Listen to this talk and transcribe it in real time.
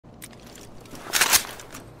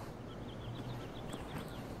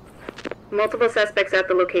Multiple suspects at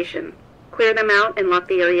the location. Clear them out and lock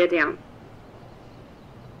the area down.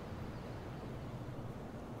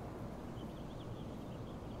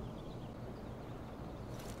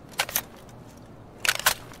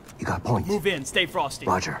 You got points. Move in, stay frosty.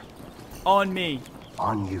 Roger. On me.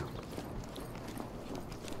 On you.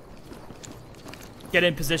 Get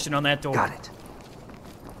in position on that door. Got it.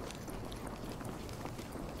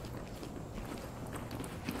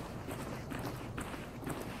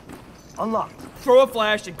 Unlocked. Throw a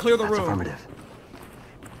flash and clear the That's room. Affirmative.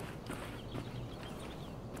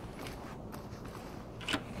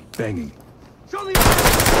 Banging. Put your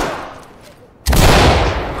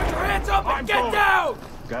hands up and get down!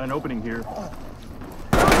 Got an opening here.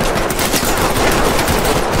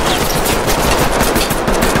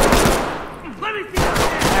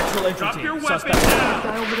 Actual entry team. Suspect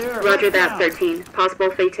down. Roger that, 13.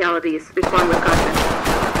 Possible fatalities. Respond with caution.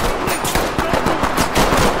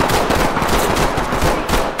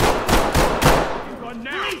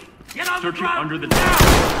 Get on Searching the ground. under the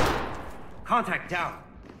desk. Contact down.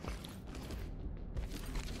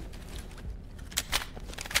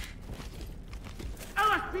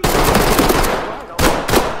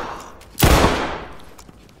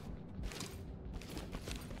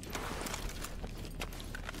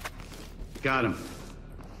 Got him.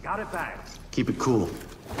 Got it back. Keep it cool.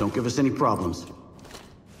 Don't give us any problems.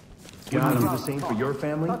 Got him. Do the same for your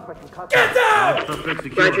family? Get down!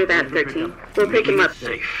 Roger that, 13. We'll pick him up.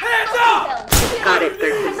 Hands up! Got it,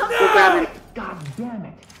 13. We'll grab him. God damn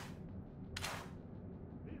it.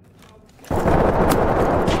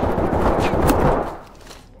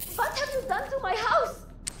 What have you done to my house?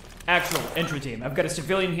 Actual entry team. I've got a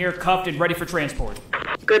civilian here cuffed and ready for transport.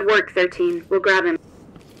 Good work, 13. We'll grab him.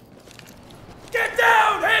 Get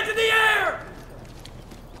down! Hands in the air!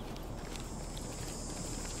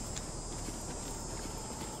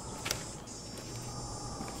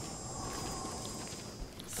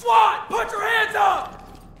 SWAT! Put your hands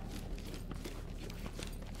up!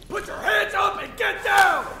 Put your hands up and get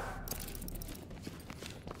down!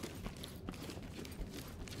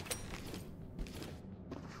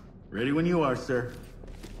 Ready when you are, sir.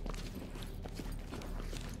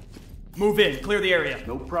 Move in. Clear the area.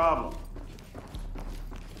 No problem.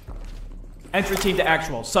 Entry team to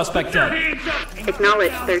actual. Suspect dead.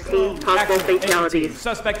 Acknowledge, 13. Possible Actual, entry team. fatalities.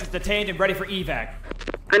 Suspect is detained and ready for evac.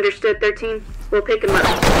 Understood, 13. We'll pick him up.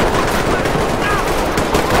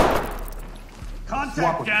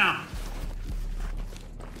 Contact down.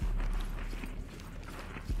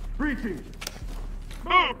 Breaching.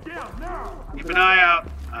 Move down now. Keep an eye out.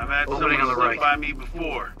 I've had Opening someone on the slip right. by me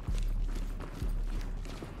before.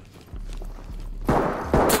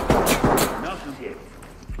 Nothing.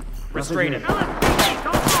 Restrain him.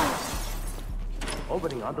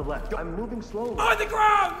 Opening on the left. I'm moving slowly. On the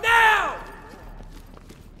ground, now!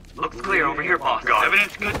 Looks clear over here, boss.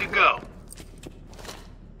 Evidence good to go.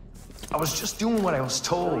 I was just doing what I was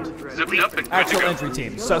told. Zipped up and good to Actual go. entry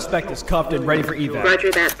team. Suspect is cuffed and ready for evac.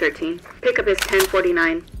 Roger that, 13. Pick up his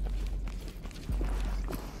 1049.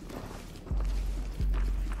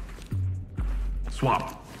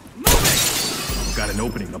 Swap. Got an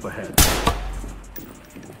opening up ahead.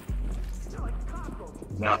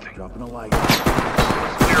 Nothing. Dropping a light.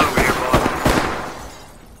 Clear over here, boss.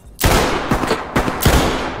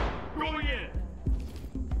 Going in.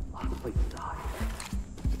 Please die.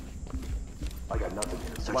 I got nothing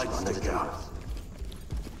here. Search Lights under the stick out. desk.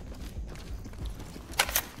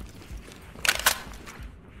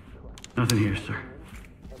 Nothing here, sir.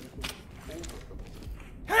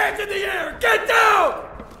 Hands in the air! Get down!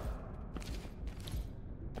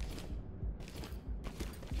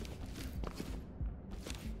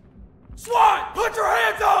 SWAT! Put your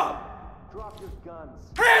hands up! Drop your guns.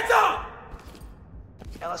 Hands up!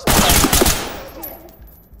 LSP.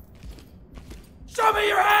 Show me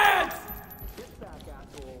your hands!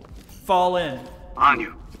 Fall in. On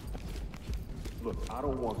you. Look, I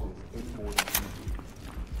don't want this any more than you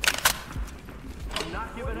do. I'm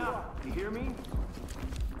not giving up. You hear me?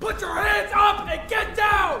 Put your hands up and get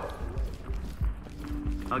down!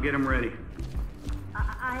 I'll get him ready.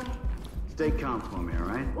 I... Stay calm for me, all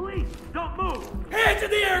right? Police, don't move. Hands in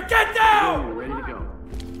the air! Get You're down! ready to go.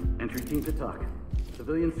 Entry team to talk.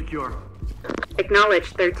 Civilian secure. Acknowledge,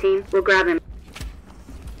 13. We'll grab him.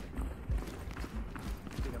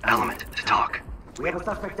 Element to talk. We have a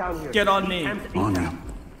suspect down here. Get on me. On you.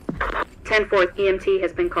 10-4, EMT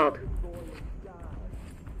has been called.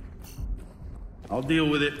 I'll deal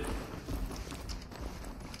with it.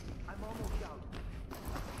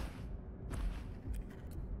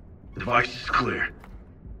 Device is clear.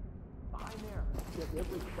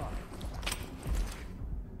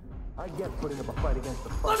 I get putting up a fight against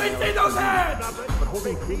the Let me see those hands! But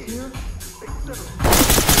holding kids here?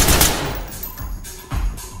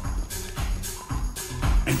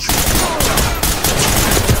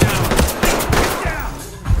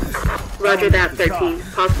 Roger that, 13.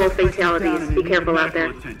 Possible fatalities. Be careful out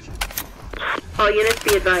there. All units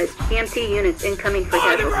be advised. EMT units incoming for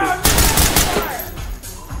casualties.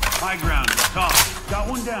 High ground, top. Got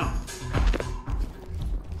one down.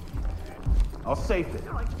 I'll safe it.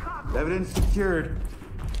 Evidence secured.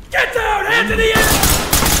 Get down! Hands in the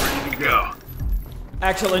air! Ready to go.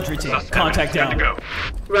 Actual entry team. Suspect Contact good to down. go.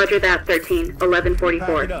 Roger that, 13. 1144.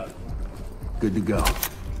 Pack it up. Good to go.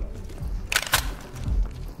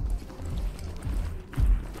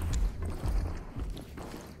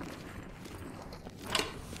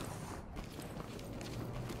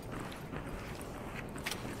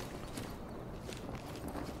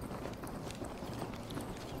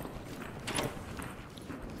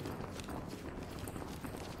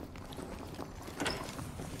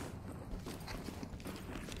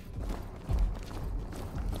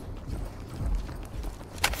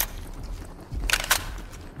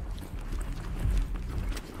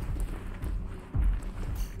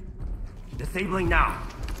 Disabling now.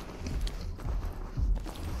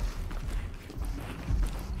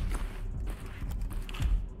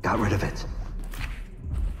 Got rid of it.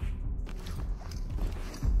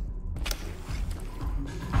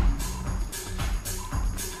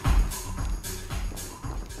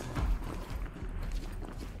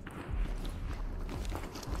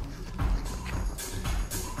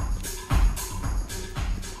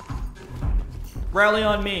 Rally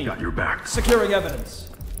on me. Got your back. Securing evidence.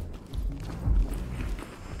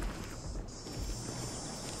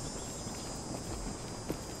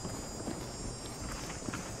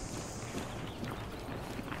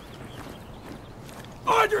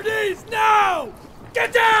 On your knees now!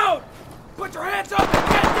 Get down! Put your hands up and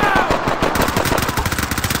get down!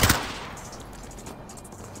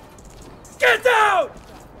 Get down!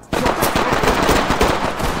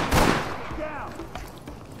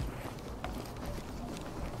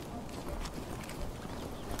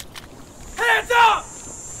 Hands up!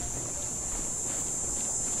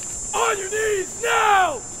 On your knees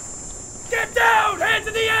now! Get down! Hands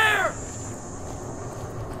in the air!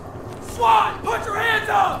 SWAT! Put your hands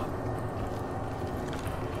up!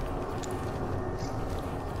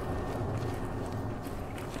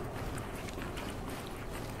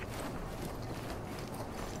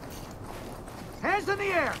 Hands in the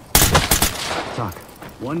air! Talk.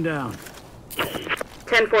 One down.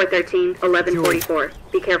 10-4-13. 1144.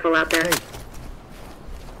 Be careful out there.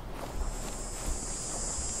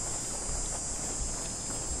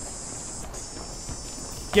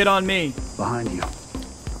 Get on me. Behind you.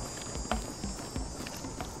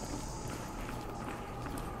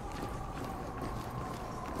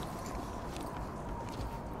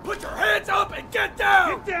 Put your hands up and get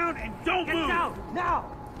down! Get down and don't move! Down, now!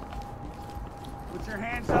 Put your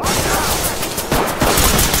hands up!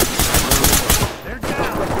 They're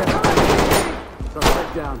down!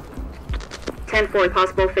 Suspect down. 10-4.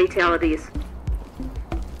 Possible fatalities.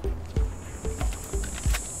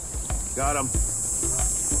 Got him.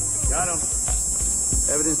 Got him.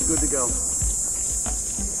 Evidence good to go.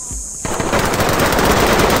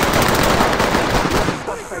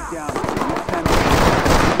 Suspect down.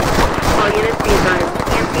 All units be advised.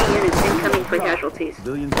 EMT units incoming for casualties.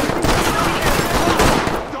 Civilians.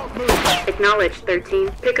 Acknowledged,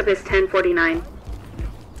 13. Pickup is 1049.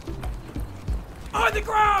 On the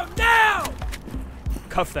ground, now!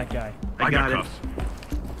 Cuff that guy. I got it. cuffs.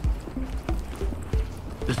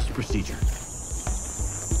 This is procedure.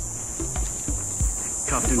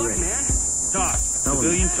 Cuffed and ready. Talk.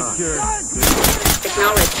 Civilian secured.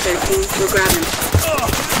 Acknowledged, 13. We'll grab him.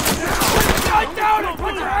 Get down and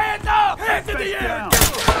put your hands up! Hands in the air!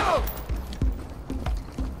 Get down!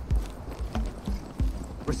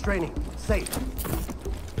 Restraining. Safe.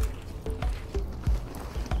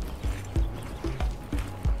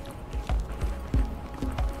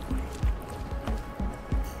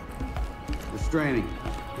 Restraining.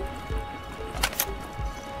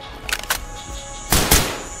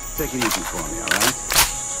 Take it easy for me, all right?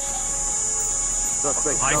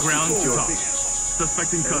 Suspect High ground, secured. talk.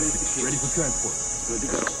 Suspect in custody. Ready for transport. Good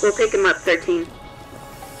to go. We'll pick him up, 13.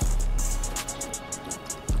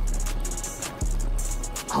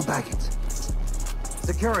 I'll back it.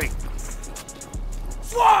 Securing.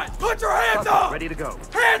 SWAT! Put your hands up! Ready to go.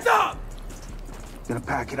 Hands up! Gonna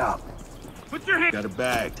pack it up. Put your hands Got it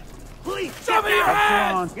bagged. Police! Show me your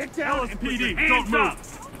hands! Get down and put your hands up!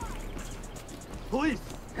 Police!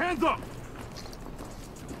 Hands up!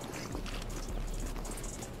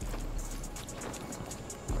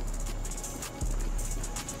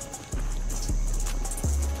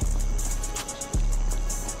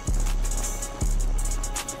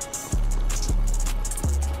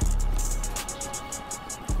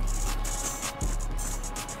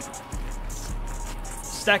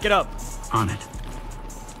 Stack it up. On it.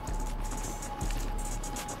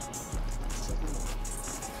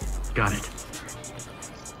 Got it.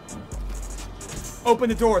 Open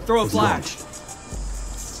the door. Throw a It's flash. launched.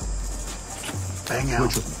 Bang out.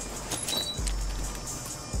 Put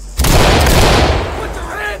your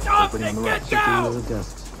hands up Opening and on the get left. Secure down! the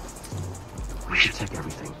desks. We should check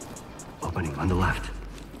everything. Opening on the left.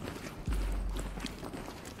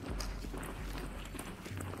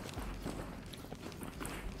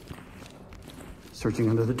 Searching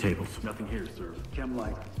under the tables. Nothing here, sir. Chem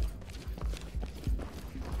light.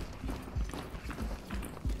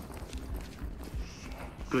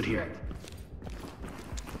 Good here.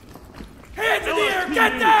 Hands in the air!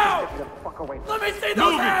 Get down! Let me see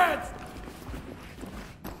those hands!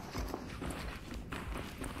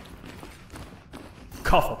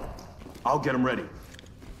 Cuff him. I'll get him ready.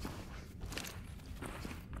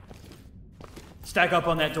 Stack up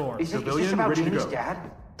on that door. Civilian ready to go.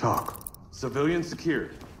 Talk. Civilian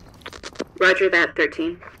secured. Roger that,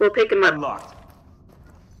 13. We'll pick him up. Unlocked.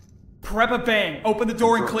 Prep a bang. Open the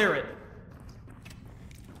door and clear it.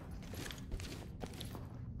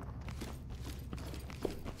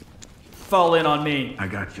 Fall in on me. I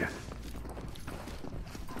got you.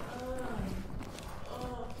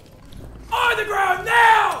 On the ground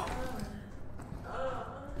now!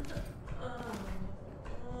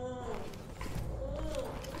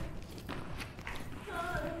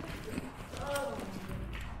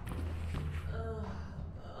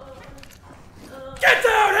 Get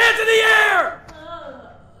down! Hands in the air!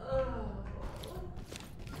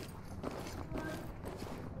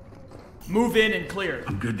 Move in and clear.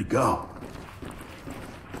 I'm good to go.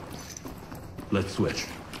 Let's switch.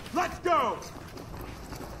 Let's go!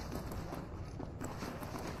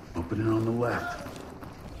 Opening on the left.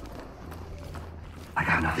 I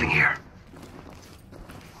got nothing here.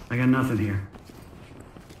 I got nothing here.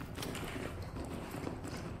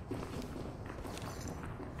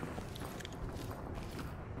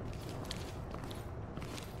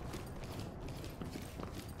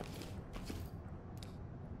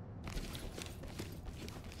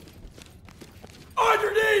 On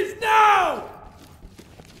your knees now!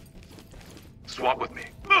 Swap with me.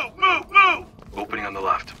 Move! Opening on the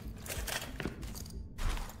left.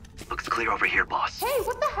 Looks clear over here, boss. Hey,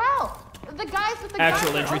 what the hell? The guys with the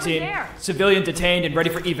Actual guns are entry over team. there. Civilian detained and ready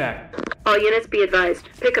for evac. All units be advised.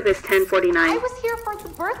 Pickup is 1049. I was here for the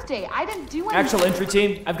birthday. I didn't do anything. Actual entry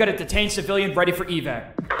team, I've got a detained civilian ready for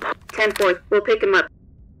evac. 10-4. We'll pick him up.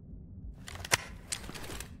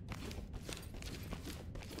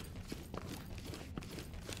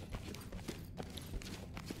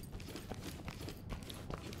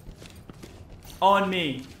 On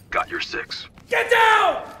me. Got your 6. Get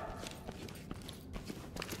down!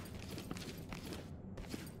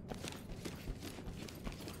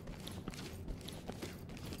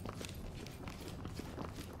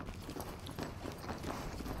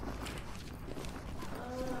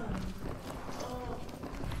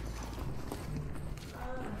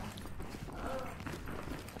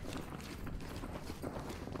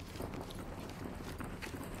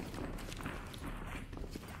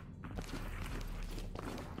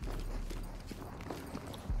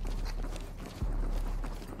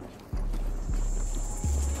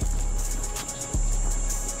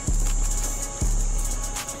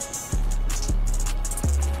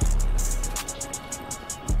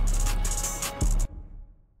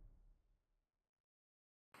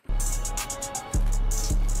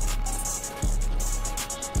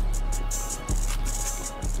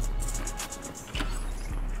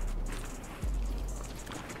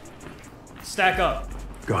 Stack up.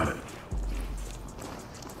 Got it.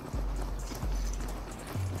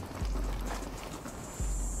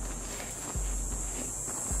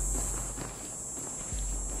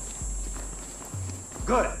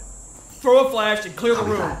 Good. Throw a flash and clear the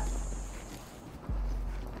Copy room. that.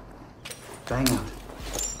 Bang out.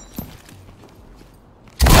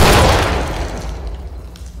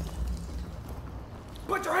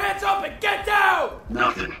 Put your hands up and get down!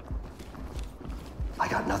 Nothing. I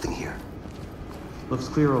got nothing here. Looks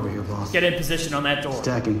clear over here, boss. Get in position on that door.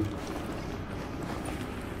 Stacking.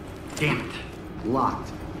 Damn it.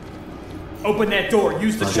 Locked. Open that door.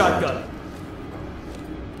 Use the Roger shotgun.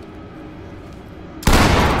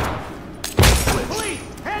 Police!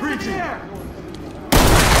 Hands in the air!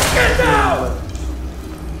 Get down!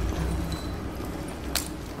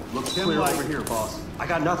 Looks clear over here, boss. I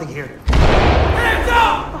got nothing here. Hands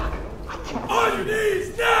up! On your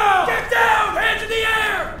knees now! Get down! Hands in the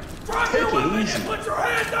air! Drop your weapon and put your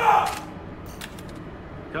hands up!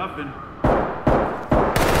 Cuffing.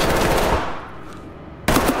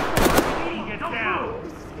 Get down.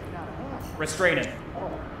 Restrain him.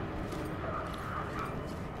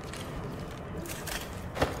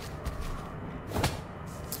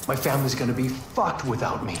 My family's gonna be fucked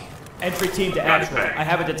without me. Entry team to actual. I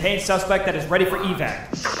have a detained suspect that is ready for evac.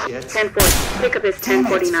 Shit. 10-4. Pick up his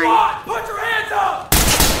 1049. Squad, put your hands up!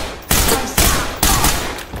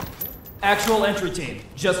 Actual entry team.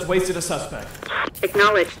 Just wasted a suspect.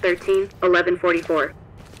 Acknowledge 13, 1144.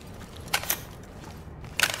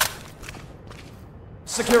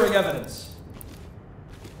 Securing evidence.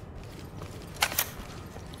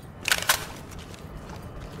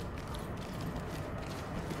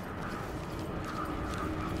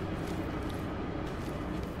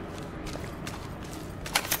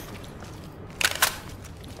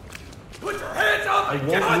 Put your hands up and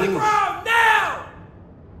won't get on the move. ground now!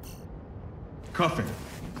 Cuffing.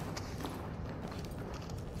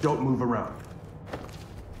 Don't move around.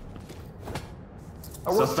 I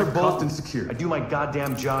work for Suspect both. cuffed and secured. I do my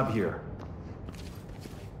goddamn job here.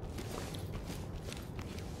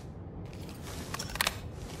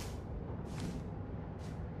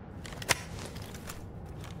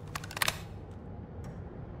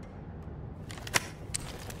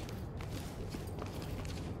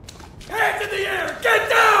 Hands in the air! Get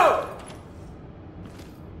down!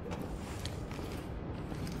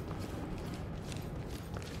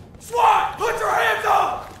 SWAT! Put your hands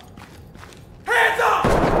up! Hands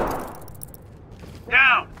up!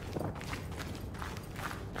 Down!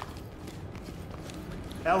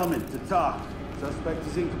 Element to talk. Suspect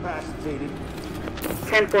is incapacitated.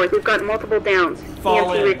 10-4. We've got multiple downs. Fall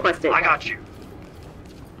EMT in. requested. I got you.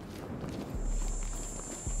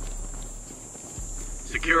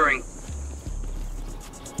 Securing.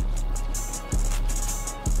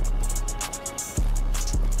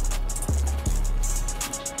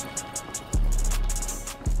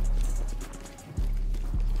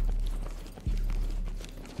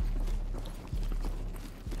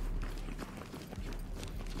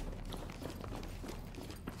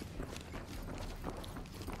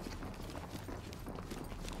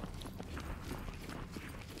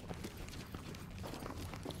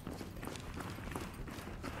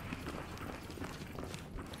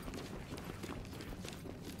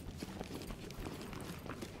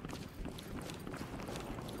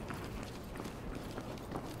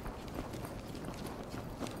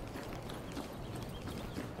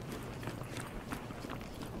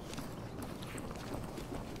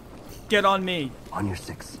 Get on me. On your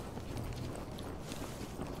 6.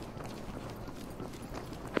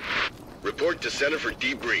 Report to center for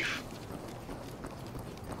debrief.